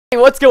Hey,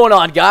 what's going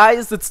on,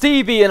 guys? It's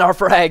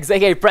TBNRfrags,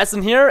 aka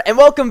Preston here, and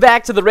welcome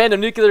back to the Random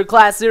Nuclear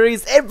Class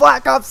Series in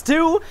Black Ops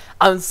 2.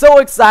 I'm so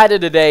excited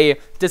today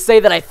to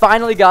say that I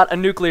finally got a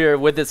nuclear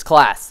with this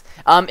class.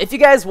 If you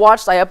guys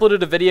watched, I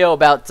uploaded a video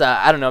about,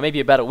 I don't know, maybe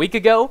about a week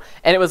ago,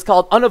 and it was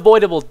called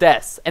Unavoidable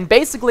Deaths. And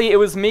basically, it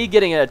was me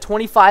getting a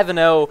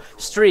 25-0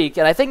 streak,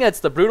 and I think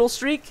that's the Brutal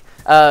Streak.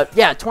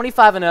 Yeah,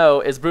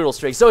 25-0 is Brutal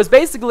Streak. So it's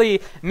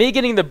basically me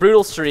getting the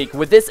Brutal Streak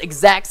with this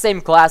exact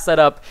same class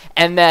setup,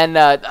 and then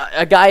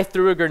a guy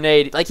threw a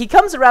grenade. Like, he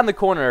comes around the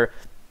corner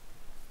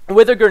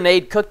with a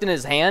grenade cooked in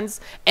his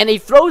hands, and he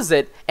throws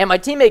it, and my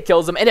teammate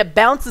kills him, and it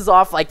bounces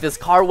off like this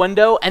car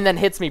window and then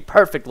hits me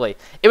perfectly.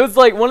 It was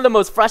like one of the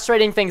most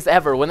frustrating things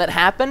ever. When that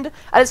happened,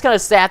 I just kind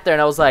of sat there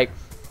and I was like,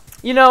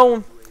 you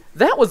know,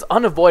 that was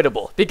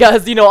unavoidable,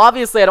 because, you know,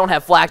 obviously I don't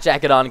have flak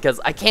jacket on because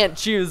I can't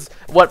choose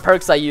what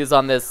perks I use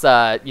on this,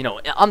 you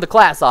know, on the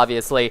class,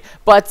 obviously.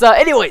 But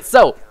anyway,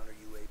 so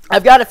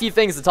I've got a few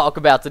things to talk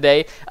about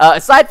today.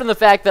 Aside from the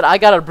fact that I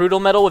got a brutal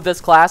medal with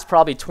this class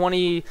probably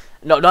 20...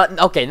 No,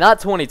 not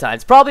 20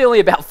 times. Probably only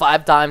about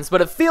 5 times,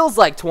 but it feels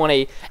like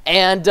 20.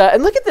 And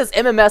look at this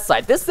MMS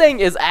site. This thing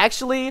is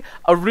actually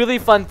a really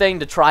fun thing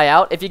to try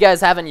out if you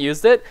guys haven't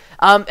used it.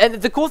 And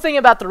the cool thing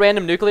about the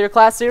Random Nuclear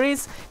Class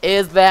series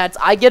is that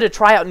I get to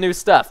try out new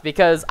stuff,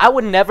 because I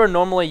would never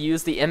normally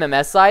use the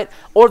MMS site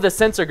or the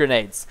sensor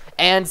grenades.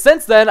 And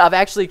since then, I've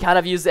actually kind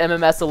of used the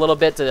MMS a little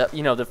bit to,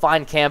 you know, to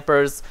find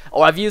campers,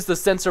 or I've used the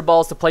sensor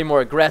balls to play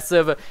more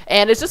aggressive,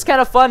 and it's just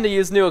kind of fun to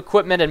use new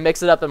equipment and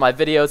mix it up in my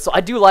videos. So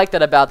I do like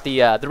that about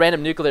the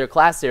Random Nuclear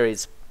Class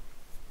series.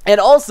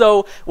 And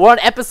also, we're on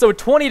episode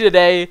 20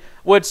 today,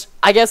 which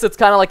I guess it's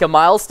kind of like a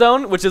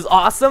milestone, which is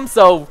awesome.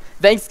 So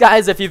thanks,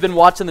 guys, if you've been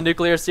watching the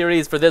Nuclear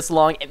series for this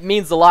long. It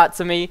means a lot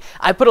to me.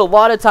 I put a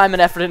lot of time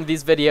and effort into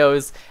these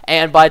videos,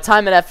 and by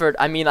time and effort,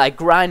 I mean I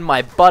grind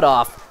my butt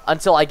off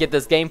until I get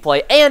this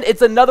gameplay. And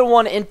it's another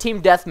one in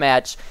Team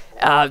Deathmatch.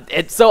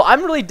 So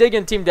I'm really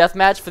digging Team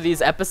Deathmatch for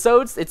these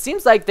episodes. It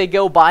seems like they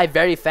go by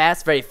very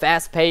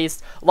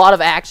fast-paced, a lot of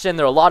action,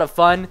 they're a lot of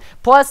fun.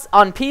 Plus,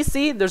 on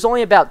PC, there's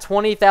only about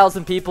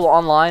 20,000 people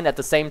online at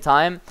the same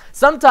time.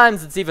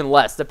 Sometimes it's even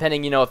less,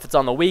 depending, you know, if it's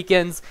on the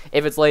weekends,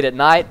 if it's late at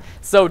night.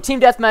 So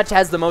Team Deathmatch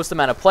has the most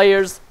amount of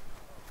players,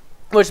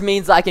 which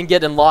means I can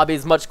get in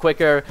lobbies much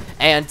quicker.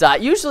 And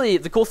usually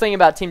the cool thing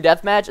about Team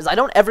Deathmatch is I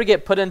don't ever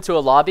get put into a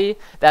lobby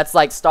that's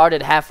like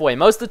started halfway.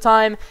 Most of the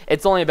time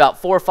it's only about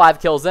 4 or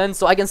 5 kills in,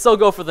 so I can still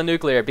go for the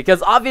nuclear,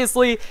 because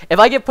obviously if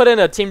I get put in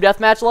a Team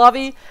Deathmatch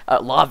lobby,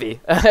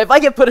 if I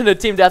get put in a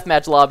Team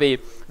Deathmatch lobby,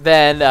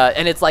 then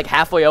and it's like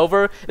halfway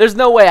over, there's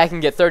no way I can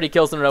get 30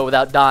 kills in a row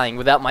without dying,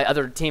 without my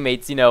other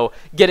teammates, you know,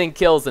 getting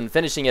kills and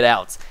finishing it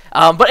out.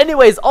 But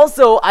anyways,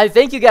 also I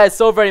thank you guys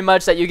so very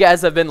much that you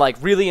guys have been like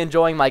really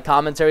enjoying my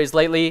commentaries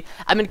lately.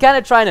 I've been kind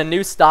of trying a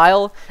new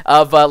style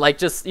of like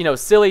just, you know,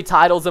 silly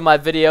titles in my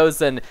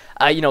videos, and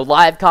you know,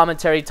 live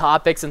commentary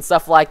topics and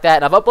stuff like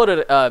that. And I've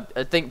uploaded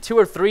I think 2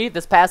 or 3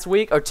 this past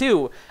week, or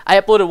 2. I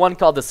uploaded one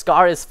called The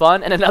Scar is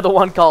Fun, and another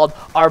one called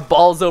Our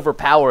Balls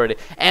Overpowered,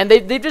 and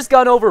they've just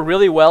gone over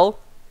really well.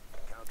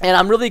 And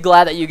I'm really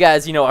glad that you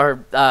guys, you know,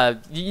 are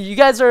you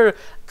guys are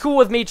cool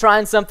with me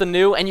trying something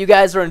new, and you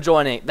guys are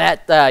enjoying it.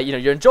 That you know,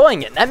 you're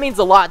enjoying it. That means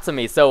a lot to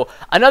me. So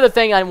another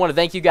thing I want to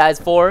thank you guys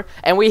for.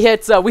 And we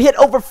hit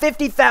over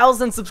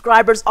 50,000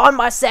 subscribers on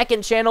my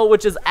second channel,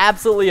 which is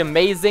absolutely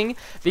amazing,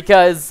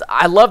 because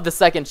I love the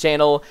second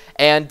channel,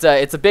 and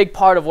it's a big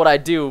part of what I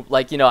do.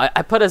 Like, you know,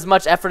 I put as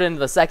much effort into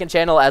the second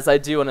channel as I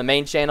do on the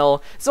main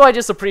channel. So I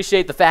just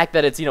appreciate the fact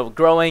that it's, you know,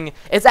 growing.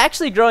 It's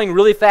actually growing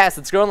really fast.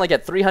 It's growing like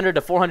at 300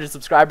 to 400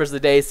 subscribers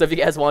a day. So if you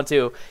guys want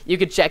to, you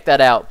can check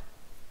that out.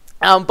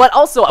 But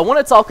also, I want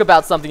to talk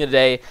about something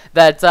today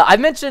that I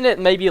mentioned it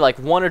in maybe like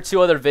 1 or 2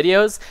 other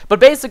videos,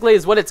 but basically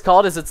is what it's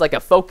called is it's like a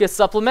focus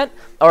supplement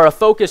or a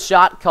focus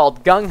shot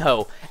called Gung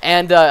Ho.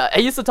 And I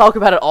used to talk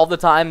about it all the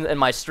time in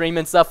my stream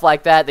and stuff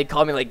like that. They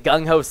call me like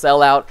Gung Ho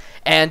Sellout,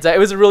 and it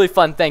was a really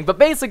fun thing. But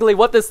basically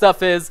what this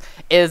stuff is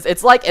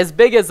it's like as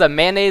big as a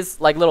mayonnaise,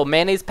 like little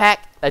mayonnaise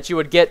pack that you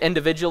would get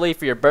individually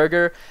for your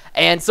burger.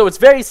 And so it's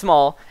very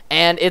small,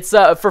 and it's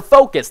for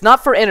focus,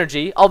 not for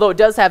energy, although it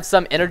does have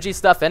some energy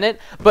stuff in it,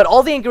 but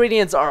all the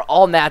ingredients are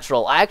all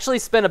natural. I actually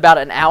spent about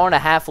an hour and a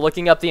half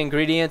looking up the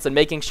ingredients and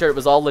making sure it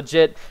was all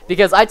legit,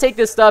 because I take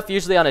this stuff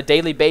usually on a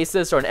daily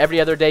basis or an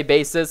every other day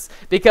basis,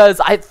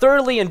 because I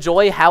thoroughly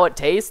enjoy how it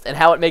tastes and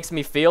how it makes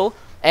me feel.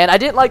 And I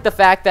didn't like the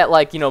fact that,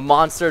 like, you know,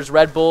 Monsters,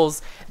 Red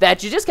Bulls,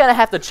 that you just kind of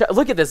have to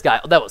look at this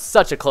guy. That was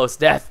such a close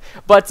death.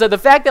 But the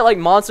fact that, like,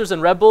 Monsters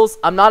and Red Bulls,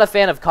 I'm not a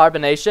fan of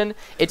carbonation.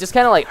 It just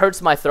kind of, like,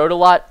 hurts my throat a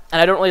lot, and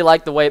I don't really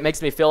like the way it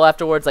makes me feel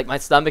afterwards, like my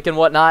stomach and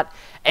whatnot.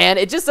 And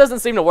it just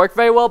doesn't seem to work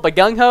very well. But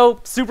Gung Ho,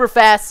 super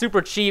fast,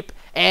 super cheap,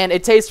 and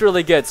it tastes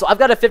really good. So I've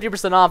got a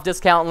 50% off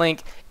discount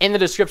link in the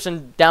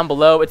description down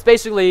below. It's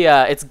basically,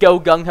 it's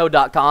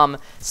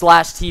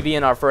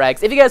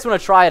gogungho.com/TBNRfrags if you guys want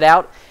to try it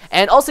out.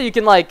 And also you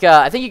can, like,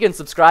 I think you can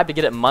subscribe to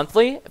get it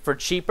monthly for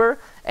cheaper.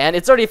 And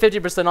it's already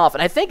 50% off.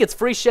 And I think it's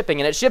free shipping,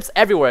 and it ships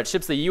everywhere. It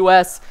ships the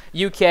US,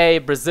 UK,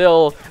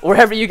 Brazil,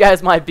 wherever you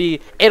guys might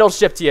be. It'll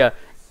ship to you.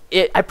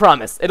 I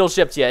promise, it'll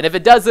ship to you. And if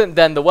it doesn't,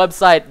 then the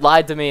website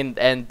lied to me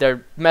and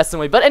they're messing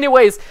with me. But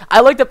anyways,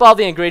 I looked up all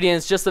the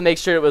ingredients just to make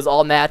sure it was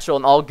all natural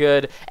and all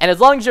good. And as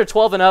long as you're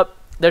 12 and up,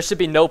 there should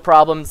be no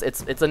problems.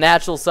 It's a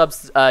natural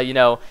you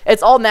know,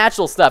 it's all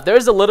natural stuff. There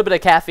is a little bit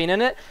of caffeine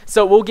in it,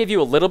 so it will give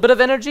you a little bit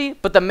of energy,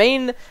 but the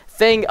main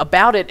thing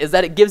about it is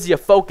that it gives you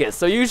focus.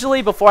 So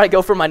usually before I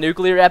go for my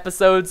nuclear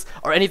episodes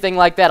or anything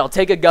like that, I'll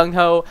take a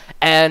gung-ho,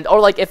 or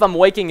like if I'm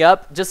waking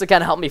up, just to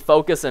kind of help me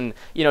focus and,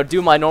 you know,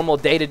 do my normal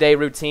day-to-day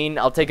routine,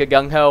 I'll take a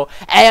gung-ho,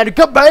 and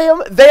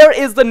kabam, there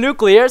is the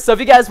nuclear. So if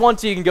you guys want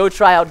to, you can go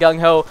try out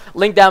gung-ho,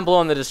 link down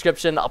below in the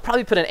description. I'll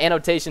probably put an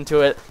annotation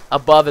to it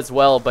above as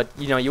well, but,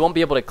 you know, you won't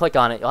be able to click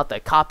on it. You'll have to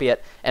copy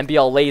it and be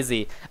all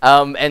lazy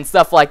and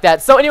stuff like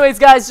that. So anyways,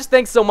 guys, just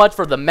thanks so much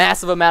for the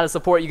massive amount of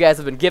support you guys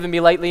have been giving me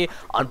lately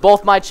on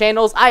both my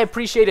channels. I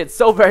appreciate it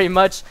so very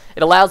much.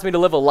 It allows me to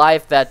live a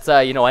life that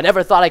you know, I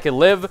never thought I could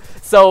live.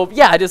 So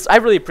yeah, I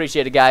really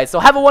appreciate it, guys.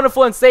 So have a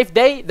wonderful and safe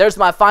day. There's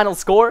my final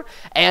score,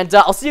 and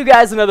I'll see you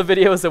guys in other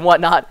videos and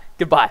whatnot.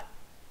 Goodbye.